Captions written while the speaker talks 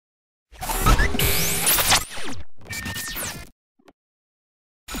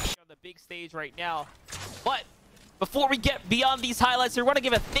big stage right now. But before we get beyond these highlights, I want to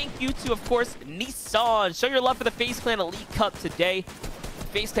give a thank you to, of course, Nissan. Show your love for the FaZe Clan Elite Cup today.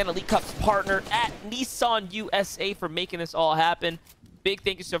 FaZe Clan Elite Cup's partner at Nissan USA for making this all happen. Big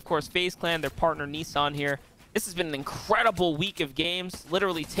thank you to, of course, FaZe Clan, their partner Nissan here. This has been an incredible week of games,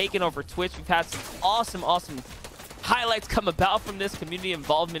 literally taking over Twitch. We've had some awesome highlights come about from this, community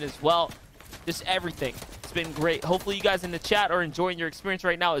involvement as well. Just everything. It's been great. Hopefully you guys in the chat are enjoying your experience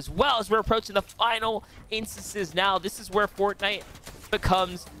right now, as well as we're approaching the final instances now. This is where Fortnite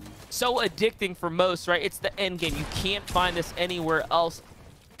becomes so addicting for most, right? It's the end game. You can't find this anywhere else.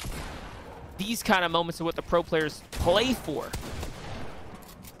 These kind of moments are what the pro players play for.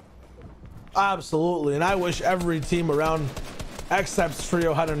 Absolutely, and I wish every team around Xcept's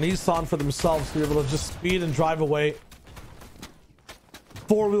trio had a Nissan for themselves to be able to just speed and drive away.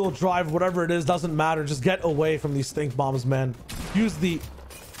 Four-wheel drive, whatever it is, doesn't matter. Just get away from these stink bombs, man. Use the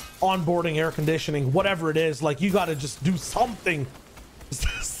onboarding air conditioning, whatever it is. Like, you got to just do something.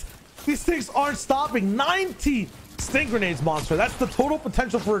 These things aren't stopping. 90 stink grenades, monster. That's the total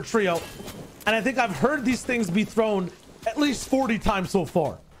potential for a trio. And I think I've heard these things be thrown at least 40 times so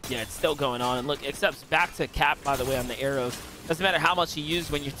far. Yeah, it's still going on. And look, Xcept's back to cap, by the way, on the arrows. Doesn't matter how much he used.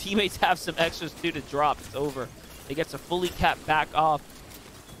 When your teammates have some extras due to drop, it's over. He gets a fully cap back off.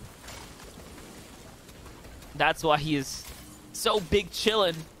 That's why he is so big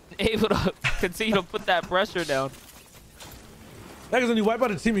chilling, able to continue to put that pressure down. Because when you wipe out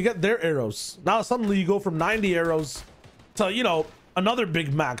a team, you get their arrows. Now suddenly you go from 90 arrows to, you know, another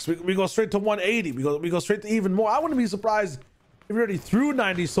big max. We go straight to 180. We go straight to even more. I wouldn't be surprised if he already threw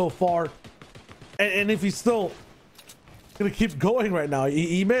 90 so far, and if he's still gonna keep going right now,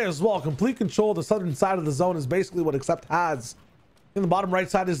 he may as well. Complete control of the southern side of the zone is basically what Xcept has. In the bottom right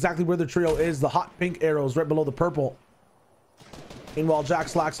side is exactly where the trio is. The hot pink arrows right below the purple. Meanwhile, Jahq,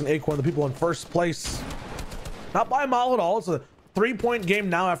 Slacks, and Acorn, the people in first place, not by a mile at all. It's a 3-point game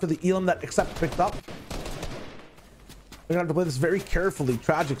now after the elim that Xcept picked up. We're gonna have to play this very carefully.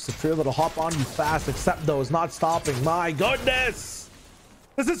 Tragic's a trio that'll hop on you fast. Xcept though is not stopping. My goodness,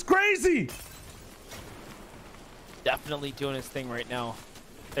 this is crazy. Definitely doing his thing right now.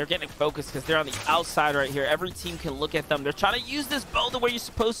 They're getting focused because they're on the outside right here. Every team can look at them. They're trying to use this bow the way you're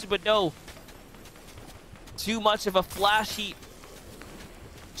supposed to, but no. Too much of a flashy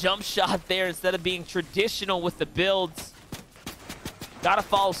jump shot there instead of being traditional with the builds. Gotta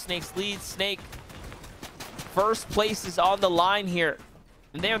follow Snake's lead. Snake, first place is on the line here.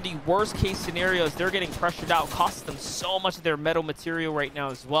 And they're the worst case scenarios. They're getting pressured out. Costs them so much of their metal material right now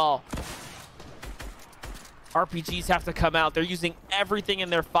as well. RPGs have to come out. They're using everything in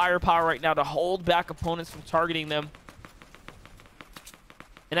their firepower right now to hold back opponents from targeting them.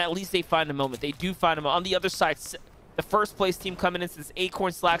 And at least they find a moment. They do find a moment. On the other side, the first place team coming in is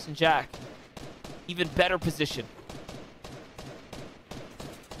Acorn, Slacks, and Jahq. Even better position.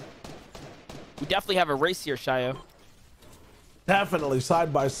 We definitely have a race here, Shayo. Definitely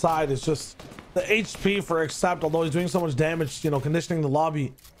side by side. It's just the HP for Xcept, although he's doing so much damage, you know, conditioning the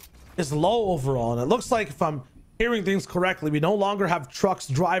lobby, is low overall. And it looks like, if I'm hearing things correctly, we no longer have trucks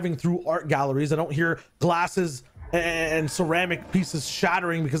driving through art galleries. I don't hear glasses and ceramic pieces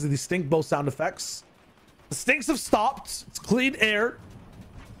shattering because of these stink bow sound effects. The stinks have stopped. It's clean air.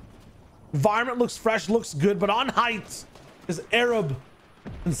 Environment looks fresh, looks good, but on height is Arab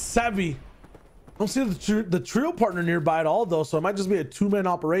and Sebi. Don't see the trio partner nearby at all, though, so it might just be a two-man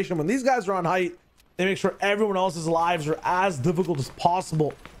operation. When these guys are on height, they make sure everyone else's lives are as difficult as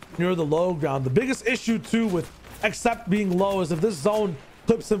possible near the low ground. The biggest issue too with Xcept being low is if this zone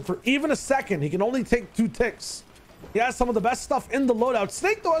clips him for even a second, he can only take 2 ticks. He has some of the best stuff in the loadout.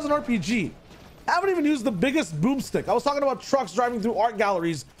 Snake though has an RPG. Haven't even used the biggest boomstick. I was talking about trucks driving through art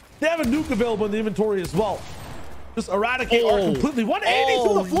galleries. They have a nuke available in the inventory as well. Just eradicate art completely. 180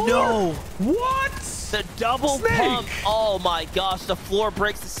 through the floor. No. What? The double pump. Oh my gosh, the floor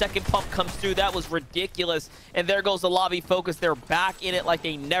breaks. The second pump comes through. That was ridiculous. And there goes the lobby focus. They're back in it like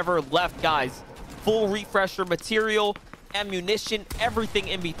they never left, guys. Full refresher material, ammunition, everything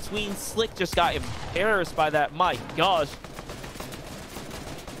in between. Slick just got embarrassed by that. My gosh.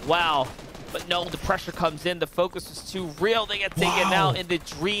 Wow. But no, the pressure comes in. The focus is too real. They get taken out, and the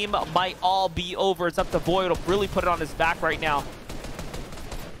dream might all be over. It's up to Void to really put it on his back right now.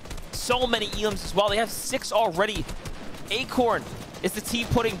 So many elims as well. They have 6 already. Acorn is the team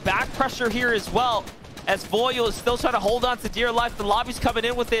putting back pressure here as well, as Voyo is still trying to hold on to dear life. The lobby's coming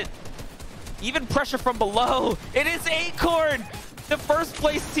in with it. Even pressure from below. It is Acorn, the first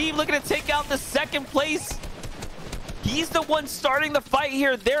place team, looking to take out the second place. He's the one starting the fight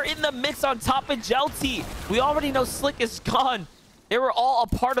here. They're in the mix on top of Jahq. We already know Slick is gone. They were all a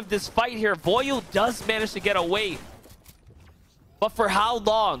part of this fight here. Voyou does manage to get away. But for how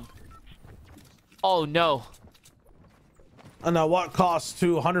long? Oh, no. And now what costs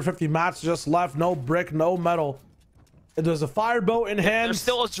 250 mats just left. No brick, no metal. There's a fireboat in hand. There's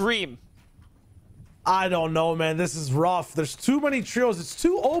still a dream. I don't know, man. This is rough. There's too many trios. It's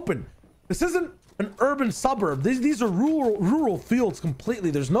too open. This isn't an urban suburb. These are rural fields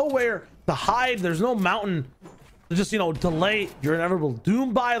completely. There's nowhere to hide. There's no mountain to just, you know, delay your inevitable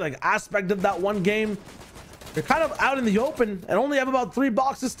doom by, like, aspect of that one game. You're kind of out in the open and only have about 3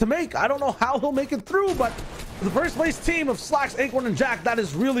 boxes to make. I don't know how he'll make it through, but for the first place team of Slacks, Acorn, and Jahq, that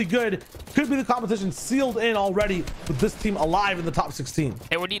is really good. Could be the competition sealed in already with this team alive in the top 16.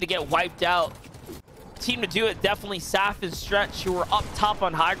 And we need to get wiped out. Team to do it, definitely Saf and Stretch, who were up top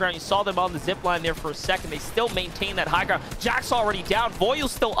on high ground. You saw them on the zip line there for a second. They still maintain that high ground. Jahq's already down.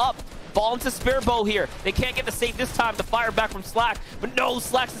 Voyou's still up. Ball into spare bow here. They can't get the save this time. The fire back from Slack. But no,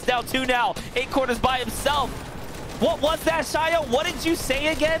 Slacks is down 2 now. Acorn is by himself. What was that, Shia? What did you say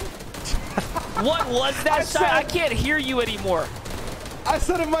again? What was that, Shia? I can't hear you anymore. I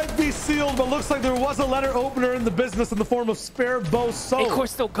said it might be sealed, but looks like there was a letter opener in the business in the form of spare bow. So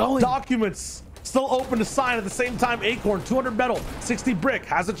Acorn's still going. Documents still open to sign. At the same time, Acorn, 200 metal, 60 brick,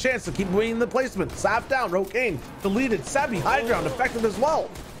 has a chance to keep winning the placement. Saf down, Rokane deleted, Sebi high ground, effective as well.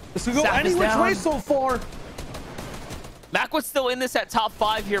 This could go Saf any which way so far. Macwood's still in this at top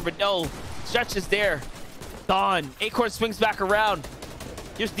 5 here, but no, Stretch is there. Gone. Acorn swings back around.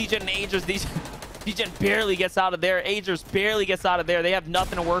 Here's DJ and Agers. DJ barely gets out of there. Agers barely gets out of there. They have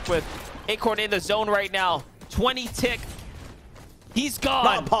nothing to work with. Acorn in the zone right now. 20 tick. He's gone.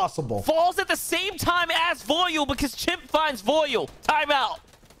 Not possible. Falls at the same time as Voyou because Chimp finds Voyou. Timeout.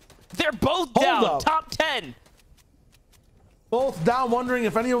 They're both down. Top 10. Both down, wondering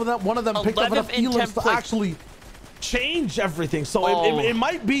if any of them, one of them picked up enough elims to actually change everything. So it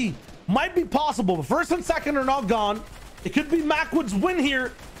might be possible, but first and second are not gone. It could be Macwood's win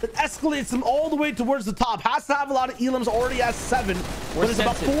here that escalates him all the way towards the top. Has to have a lot of elims, already has 7, but it's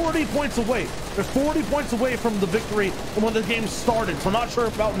about 40 points away. They're 40 points away from the victory from when the game started, so not sure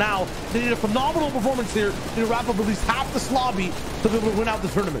about now. They need a phenomenal performance here to wrap up at least half this lobby to be able to win out the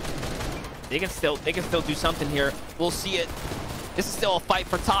tournament. They can still do something here. We'll see it. This is still a fight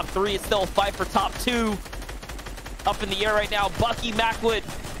for top 3. It's still a fight for top 2. Up in the air right now. Bucky, Macwood,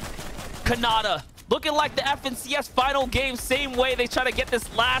 Kanata. Looking like the FNCS final game. Same way they try to get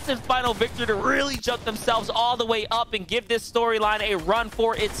this last and final victory to really jump themselves all the way up and give this storyline a run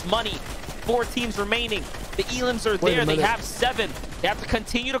for its money. 4 teams remaining. The elims are there. They have 7. They have to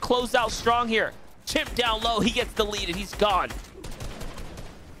continue to close out strong here. Chimp down low. He gets deleted. He's gone.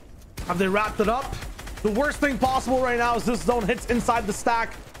 Have they wrapped it up? The worst thing possible right now is this zone hits inside the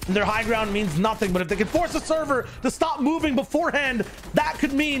stack and their high ground means nothing. But if they can force the server to stop moving beforehand, that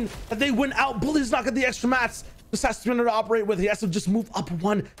could mean that they win out. Bully's not got the extra mats. Just has 300 to operate with. He has to just move up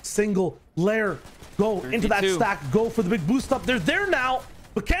 1 single layer. Go 32. Into that stack. Go for the big boost up. They're there now,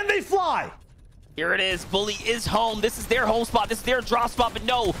 but can they fly? Here it is. Bully is home. This is their home spot. This is their drop spot, but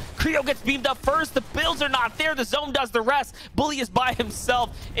no. Creo gets beamed up first. The builds are not there. The zone does the rest. Bully is by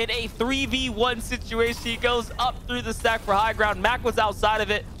himself in a 3v1 situation. He goes up through the stack for high ground. Mac was outside of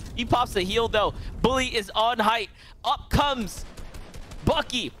it. He pops the heal, though. Bully is on height. Up comes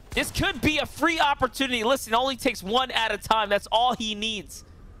Bucky. This could be a free opportunity. Listen, it only takes 1 at a time. That's all he needs.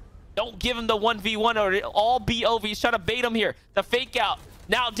 Don't give him the 1v1 or it'll all be over. He's trying to bait him here. The fake out.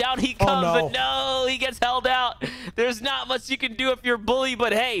 Now down he comes, but no, he gets held out. There's not much you can do if you're Bully,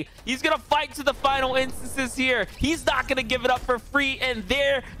 but hey, he's gonna fight to the final instances here. He's not gonna give it up for free, and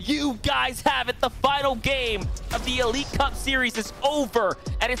there you guys have it. The final game of the Elite Cup series is over,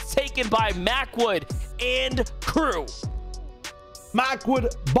 and it's taken by Macwood and crew.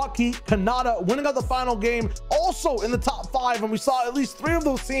 Macwood, Bucky, Kanata winning out the final game, also in the top 5, and we saw at least 3 of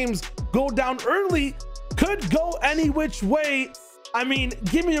those teams go down early. Could go any which way. I mean,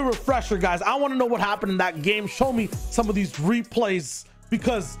 give me a refresher, guys. I want to know what happened in that game. Show me some of these replays,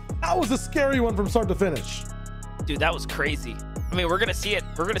 because that was a scary one from start to finish. Dude, that was crazy. I mean, we're going to see it.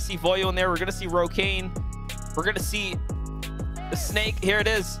 We're going to see Voyou in there. We're going to see Rokane. We're going to see the Snake. Here it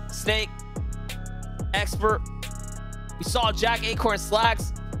is. Snake. Expert. We saw Jahq, Acorn,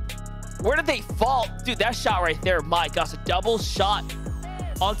 Slacks. Where did they fall? Dude, that shot right there, my gosh, a double shot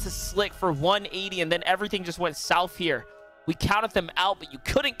onto Slick for 180, and then everything just went south here. We counted them out, but you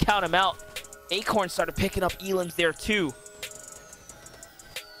couldn't count them out. Acorn started picking up elims there too.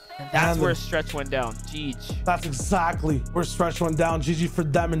 And that's where Stretch went down. GG. That's exactly where Stretch went down. GG for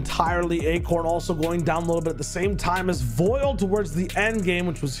them entirely. Acorn also going down a little bit at the same time as Voyou towards the end game,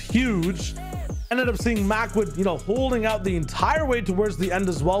 which was huge. Ended up seeing Macwood, you know, holding out the entire way towards the end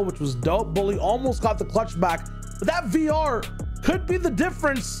as well, which was dope. Bully almost got the clutch back, but that VR could be the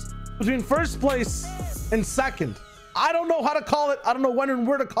difference between first place and second. I don't know how to call it. I don't know when and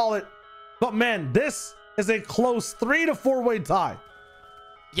where to call it, but man, this is a close 3 to 4 way tie.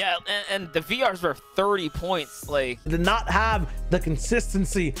 Yeah, and the VRs were 30 points. Like, did not have the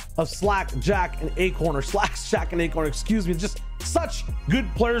consistency of Slack, Jahq, and Acorn, or Slacks, Jahq, and Acorn, excuse me. Just such good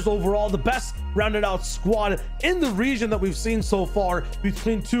players overall. The best rounded out squad in the region that we've seen so far,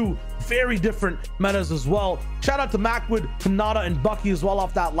 between two very different metas as well. Shout out to Macwood, Kanata, and Bucky as well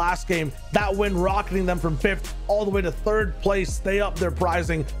off that last game. That win rocketing them from 5th all the way to 3rd place. Stay up their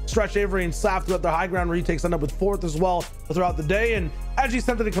prizing. Stretch, Avery, and Saf throughout their high ground retakes end up with 4th as well throughout the day. And as you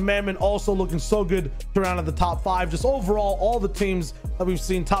sent to the commandment, also looking so good to round out the top 5. Just overall, all the teams that we've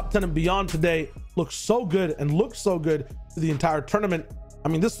seen top 10 and beyond today look so good and look so good to the entire tournament. I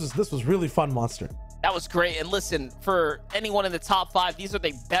mean, this was really fun, Monster. that was great. And listen, for anyone in the top 5, these are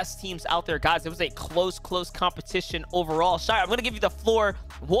the best teams out there, guys. It was a close competition overall. Shire, I'm gonna give you the floor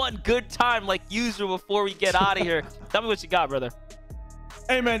one good time like usual before we get out of here. Tell me what you got, brother.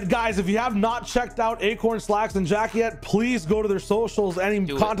 Hey man, guys, if you have not checked out Acorn, Slacks, and Jahq yet, please go to their socials. Any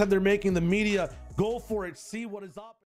content they're making, the media, go for it, see what is up.